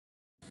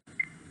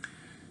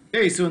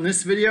Okay, so in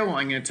this video,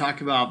 I'm going to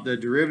talk about the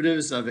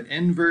derivatives of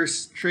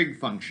inverse trig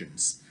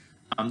functions.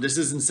 This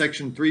is in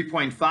section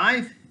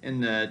 3.5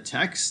 in the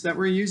text that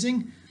we're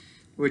using,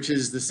 which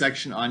is the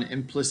section on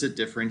implicit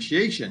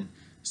differentiation.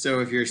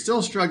 So if you're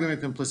still struggling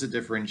with implicit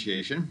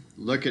differentiation,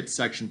 look at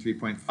section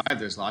 3.5.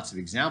 There's lots of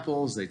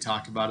examples. They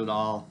talk about it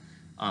all.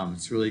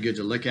 It's really good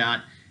to look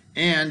at.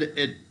 And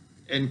it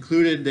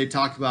included, they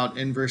talk about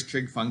inverse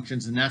trig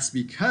functions, and that's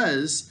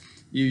because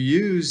you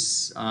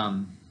use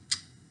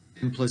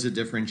implicit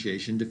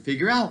differentiation to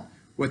figure out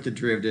what the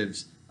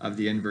derivatives of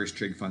the inverse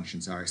trig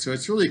functions are. So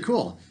it's really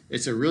cool.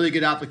 It's a really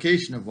good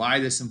application of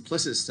why this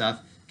implicit stuff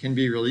can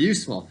be really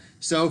useful.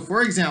 So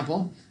for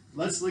example,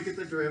 let's look at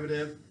the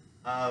derivative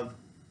of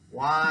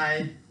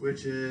y,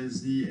 which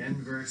is the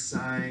inverse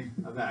sine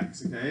of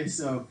x. Okay,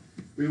 so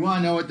we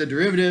want to know what the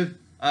derivative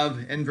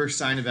of inverse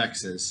sine of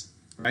x is,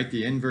 right?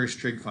 The inverse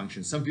trig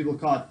function. Some people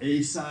call it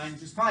a sine,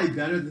 which is probably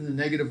better than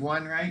the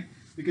 -1, right?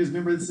 Because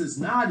remember, this is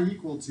not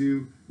equal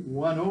to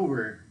 1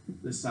 over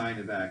the sine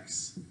of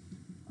x.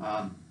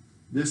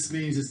 This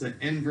means it's the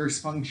inverse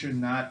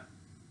function, not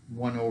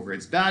 1 over.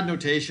 It's bad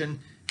notation.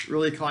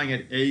 Really calling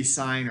it a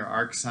sine or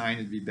arc sine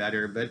would be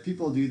better, but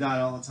people do that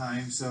all the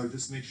time, so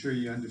just make sure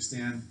you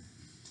understand.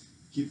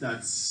 Keep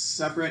that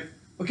separate.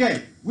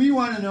 Okay, we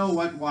want to know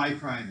what y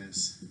prime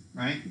is,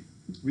 right?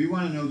 We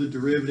want to know the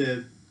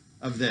derivative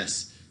of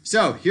this.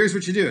 So here's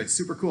what you do. It's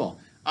super cool.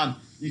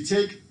 You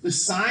take the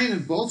sine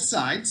of both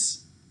sides.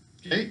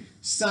 Okay,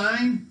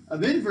 sine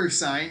of inverse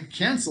sine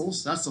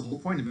cancels. That's the whole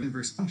point of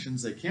inverse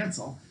functions, they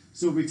cancel.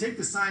 So if we take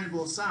the sine of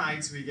both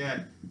sides, we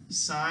get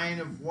sine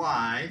of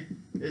y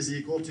is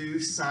equal to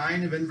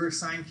sine of inverse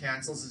sine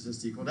cancels is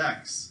just equal to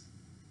x.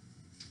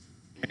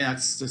 Okay,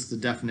 that's just the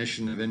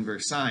definition of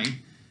inverse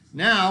sine.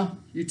 Now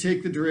you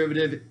take the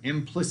derivative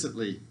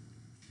implicitly.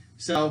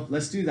 So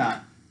let's do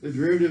that. The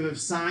derivative of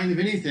sine of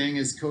anything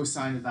is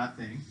cosine of that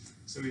thing.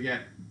 So we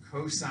get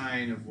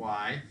cosine of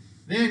y.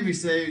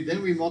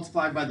 Then we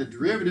multiply by the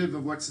derivative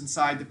of what's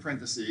inside the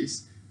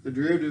parentheses. The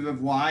derivative of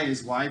y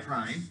is y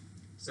prime,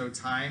 so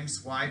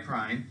times y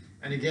prime.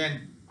 And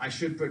again, I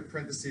should put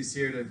parentheses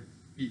here to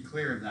be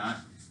clear of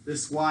that.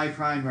 This y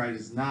prime, right,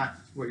 is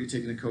not what you're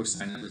taking a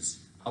cosine of. It's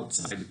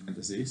outside the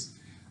parentheses.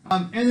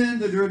 And then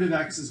the derivative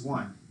of x is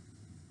 1.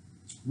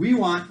 We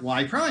want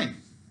y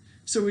prime,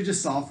 so we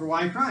just solve for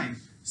y prime.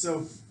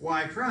 So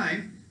y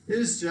prime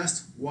is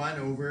just 1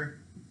 over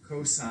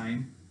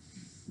cosine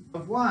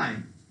of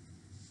y.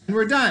 And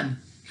we're done,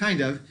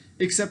 kind of,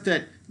 except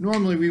that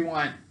normally we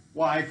want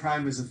y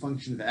prime as a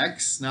function of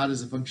x, not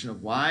as a function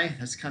of y.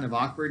 That's kind of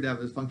awkward to have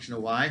a function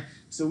of y.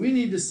 So we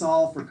need to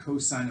solve for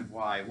cosine of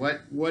y.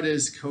 What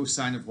is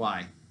cosine of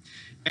y?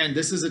 And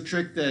this is a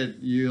trick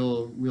that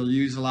we'll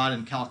use a lot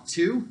in Calc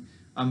 2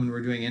 when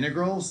we're doing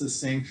integrals, the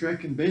same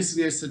trick. And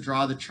basically it's to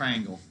draw the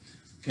triangle.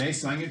 Okay,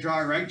 so I'm going to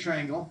draw a right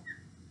triangle.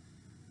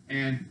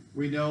 And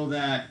we know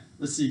that,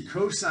 let's see,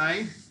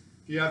 cosine,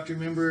 you have to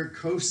remember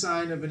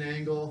cosine of an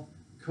angle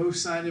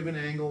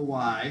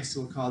y, so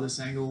we'll call this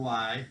angle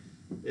y,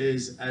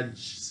 is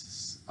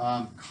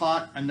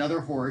caught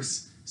another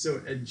horse,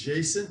 so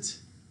adjacent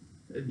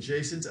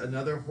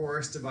another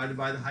horse divided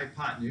by the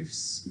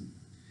hypotenuse.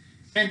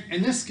 And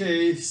in this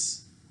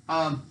case,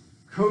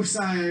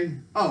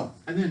 cosine, and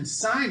then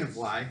sine of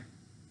y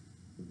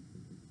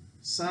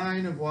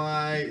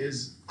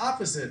is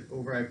opposite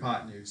over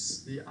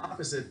hypotenuse, the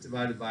opposite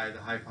divided by the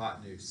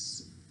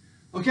hypotenuse.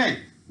 Okay,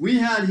 we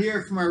had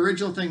here from our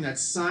original thing that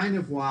sine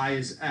of y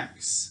is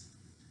x.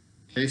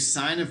 Okay,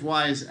 sine of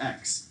y is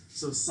x.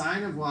 So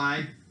sine of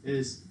y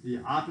is the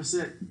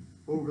opposite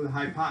over the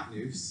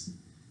hypotenuse.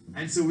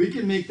 And so we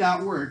can make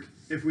that work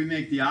if we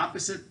make the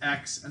opposite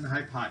x and the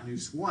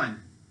hypotenuse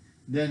 1.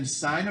 Then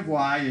sine of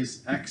y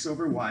is x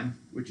over 1,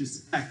 which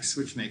is x,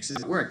 which makes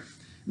it work.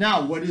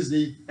 Now, what is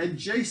the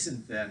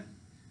adjacent then?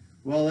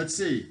 Well, let's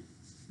see.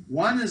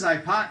 1 is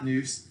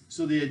hypotenuse,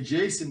 so the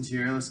adjacent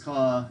here, let's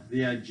call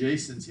the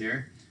adjacent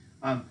here.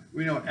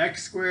 We know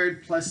x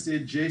squared plus the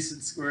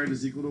adjacent squared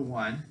is equal to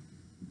 1.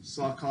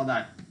 So I'll call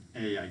that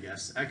a, I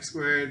guess. X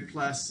squared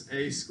plus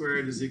a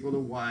squared is equal to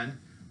 1.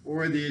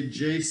 Or the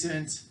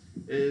adjacent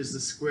is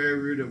the square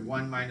root of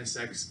 1 minus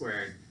x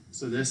squared.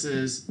 So this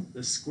is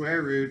the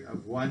square root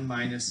of 1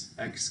 minus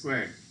x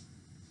squared.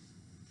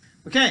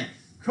 Okay,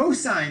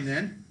 cosine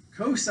then.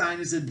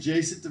 Cosine is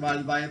adjacent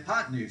divided by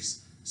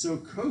hypotenuse. So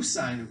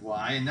cosine of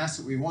y, and that's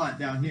what we want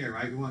down here,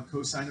 right? We want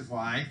cosine of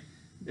y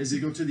is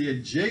equal to the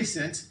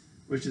adjacent,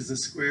 which is the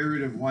square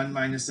root of 1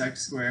 minus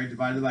x squared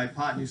divided by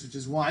hypotenuse, which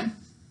is 1.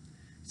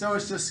 So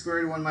it's just square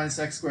root of 1 minus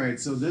x squared.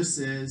 So this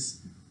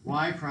is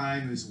y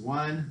prime is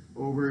 1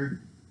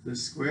 over the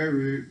square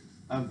root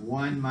of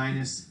 1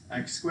 minus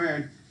x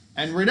squared.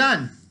 And we're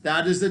done.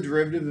 That is the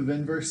derivative of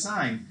inverse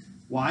sine.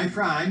 Y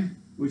prime,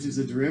 which is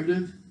the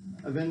derivative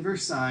of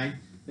inverse sine,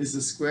 is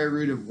the square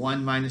root of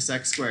 1 minus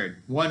x squared.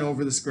 1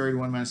 over the square root of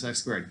 1 minus x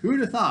squared. Who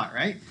would have thought,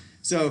 right?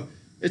 So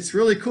it's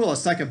really cool.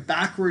 It's like a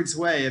backwards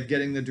way of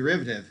getting the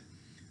derivative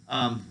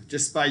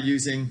just by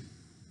using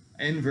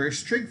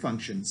inverse trig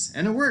functions.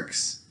 And it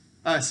works.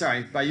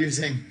 By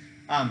using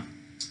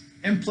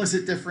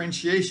implicit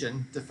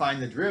differentiation to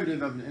find the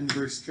derivative of an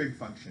inverse trig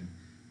function.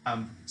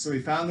 So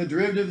we found the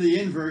derivative of the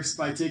inverse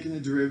by taking the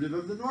derivative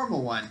of the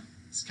normal one.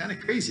 It's kind of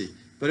crazy,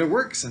 but it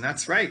works, and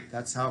that's right.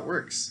 That's how it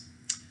works.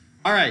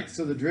 All right,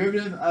 so the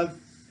derivative of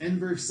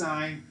inverse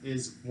sine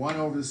is 1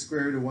 over the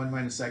square root of 1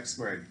 minus x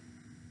squared,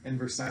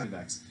 inverse sine of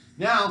x.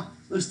 Now,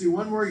 let's do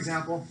one more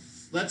example.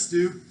 Let's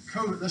do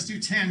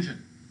tangent.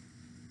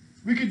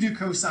 We could do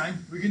cosine.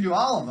 We can do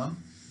all of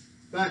them,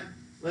 but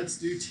let's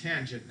do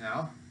tangent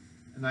now.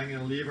 And I'm going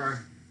to leave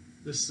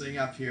this thing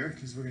up here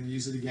because we're going to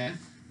use it again.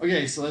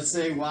 Okay, so let's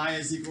say y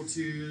is equal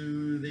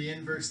to the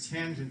inverse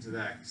tangent of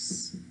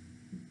x.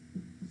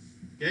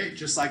 Okay,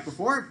 just like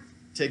before,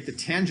 take the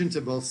tangent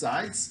of both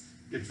sides,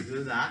 get rid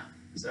of that.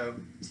 So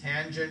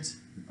tangent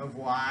of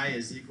y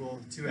is equal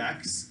to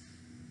x.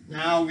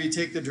 Now we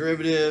take the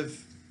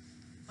derivative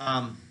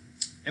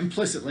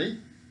implicitly.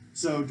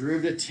 So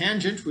derivative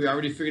tangent, we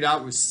already figured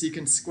out, was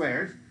secant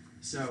squared.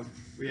 So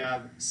we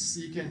have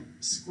secant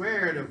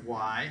squared of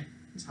y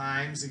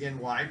times, again,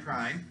 y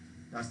prime.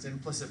 That's the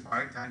implicit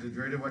part, times the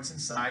derivative of what's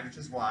inside, which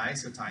is y,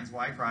 so times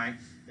y prime,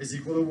 is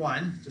equal to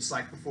 1, just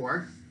like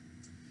before.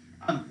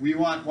 We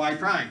want y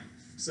prime.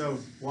 So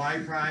y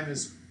prime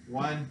is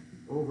 1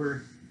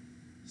 over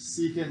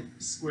secant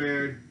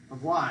squared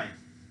of y.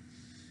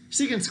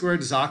 Secant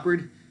squared is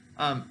awkward.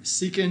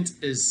 Secant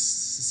is,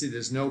 see,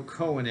 there's no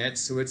co in it,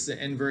 so it's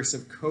the inverse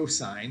of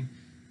cosine.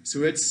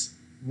 So it's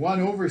 1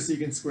 over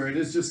secant squared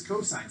is just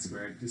cosine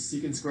squared, because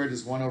secant squared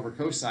is 1 over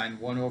cosine,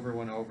 1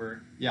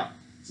 over, yeah.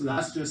 So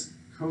that's just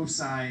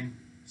cosine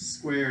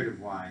squared of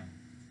y.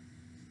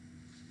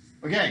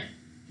 Okay,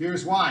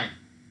 here's y.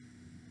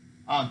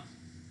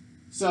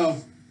 So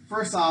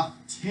first off,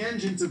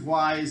 tangent of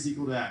y is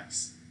equal to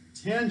x.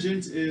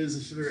 Tangent is,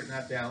 I should have written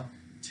that down,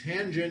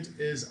 tangent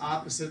is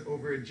opposite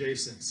over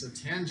adjacent. So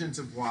tangent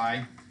of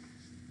y,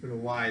 put a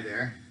y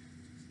there.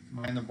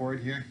 Am I on the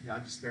board here? Yeah,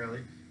 just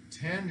barely.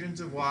 Tangent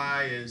of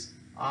y is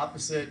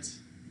opposite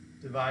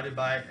divided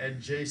by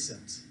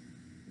adjacent.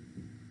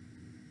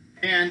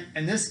 And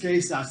in this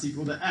case, that's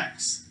equal to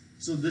x.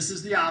 So this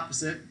is the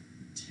opposite.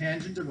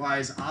 Tangent of y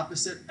is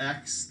opposite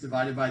x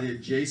divided by the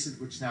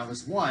adjacent, which now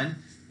is 1,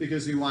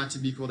 because we want it to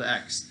be equal to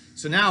x.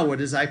 So now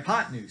what is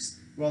hypotenuse?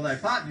 Well, the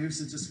hypotenuse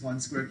is just 1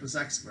 squared plus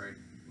x squared.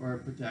 Or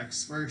put the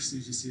x first,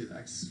 you just see the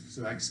x.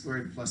 So x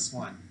squared plus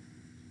 1.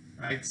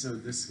 Right? So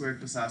this squared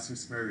plus that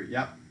square root.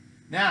 Yep.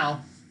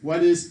 Now,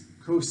 what is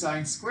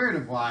cosine squared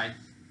of y?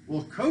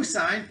 Well,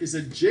 cosine is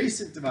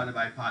adjacent divided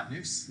by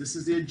hypotenuse. This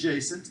is the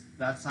adjacent.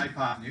 That's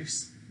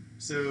hypotenuse.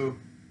 So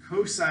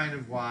cosine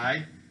of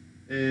y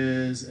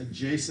is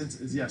adjacent,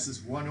 yes,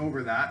 is 1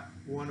 over that.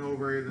 1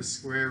 over the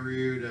square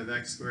root of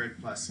x squared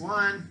plus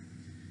 1.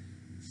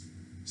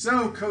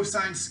 So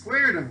cosine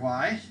squared of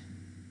y,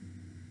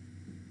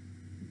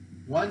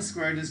 1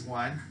 squared is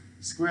 1.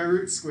 Square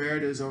root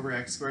squared is over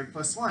x squared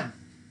plus 1.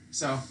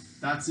 So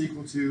that's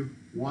equal to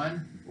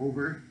 1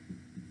 over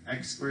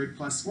x squared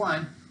plus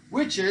 1,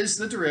 which is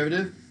the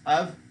derivative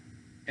of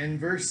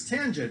inverse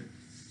tangent.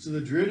 So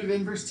the derivative of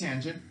inverse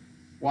tangent,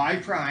 y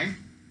prime,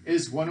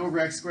 is 1 over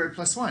x squared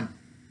plus 1.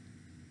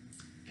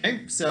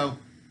 Okay, so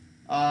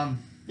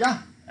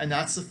yeah, and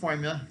that's the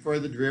formula for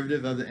the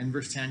derivative of the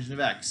inverse tangent of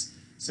x.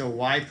 So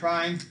y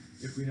prime,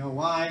 if we know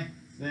y,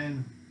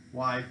 then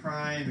y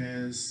prime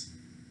is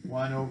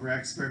 1 over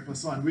x squared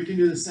plus 1. We can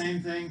do the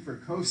same thing for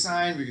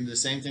cosine. We can do the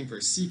same thing for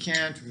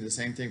secant. We can do the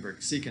same thing for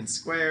secant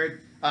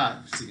squared,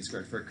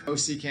 for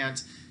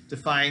cosecant, to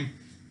find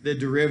the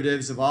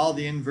derivatives of all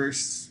the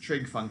inverse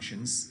trig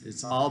functions.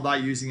 It's all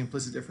about using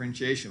implicit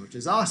differentiation, which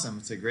is awesome.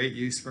 It's a great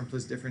use for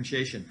implicit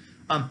differentiation.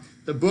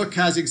 The book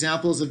has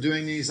examples of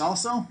doing these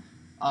also,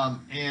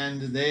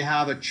 and they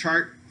have a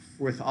chart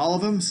with all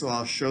of them, so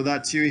I'll show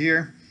that to you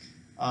here.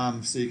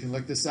 So you can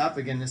look this up.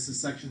 Again, this is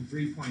section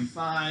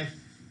 3.5,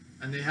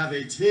 and they have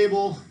a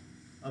table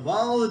of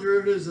all the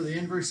derivatives of the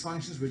inverse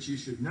functions, which you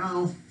should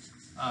know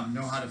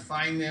how to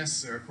find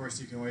this, or of course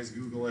you can always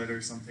Google it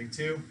or something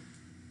too.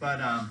 But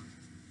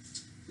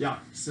yeah,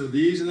 so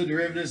these are the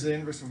derivatives of the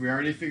inverse. We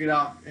already figured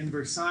out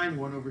inverse sine,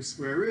 1 over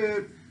square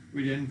root.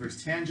 We did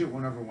inverse tangent,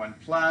 1 over 1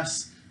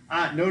 plus.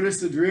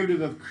 Notice the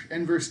derivative of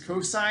inverse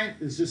cosine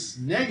is just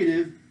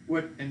negative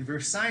what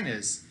inverse sine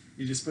is.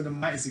 You just put a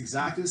minus, it's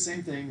exactly the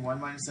same thing, 1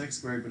 minus x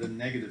squared, but a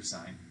negative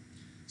sign.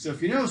 So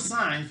if you know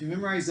sine, if you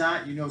memorize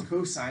that, you know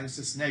cosine is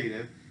just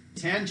negative.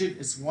 Tangent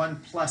is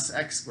 1 plus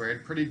x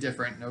squared, pretty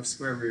different, no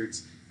square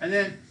roots. And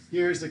then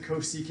here's the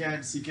cosecant,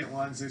 secant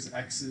ones, there's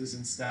x's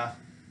and stuff.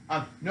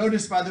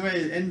 Notice, by the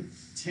way, in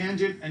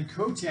tangent and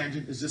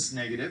cotangent is just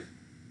negative.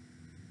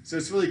 So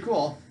it's really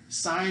cool.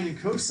 Sine and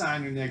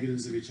cosine are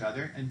negatives of each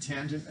other, and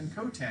tangent and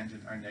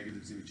cotangent are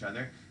negatives of each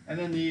other. And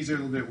then these are a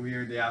little bit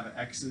weird. They have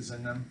x's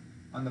in them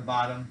on the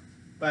bottom,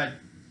 but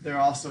they're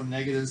also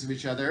negatives of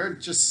each other.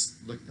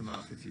 Just look them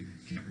up if you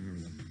can't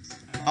remember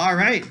them. All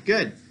right,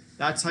 good.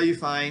 That's how you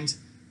find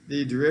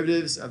the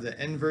derivatives of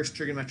the inverse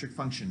trigonometric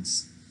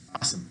functions.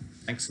 Awesome.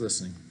 Thanks for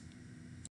listening.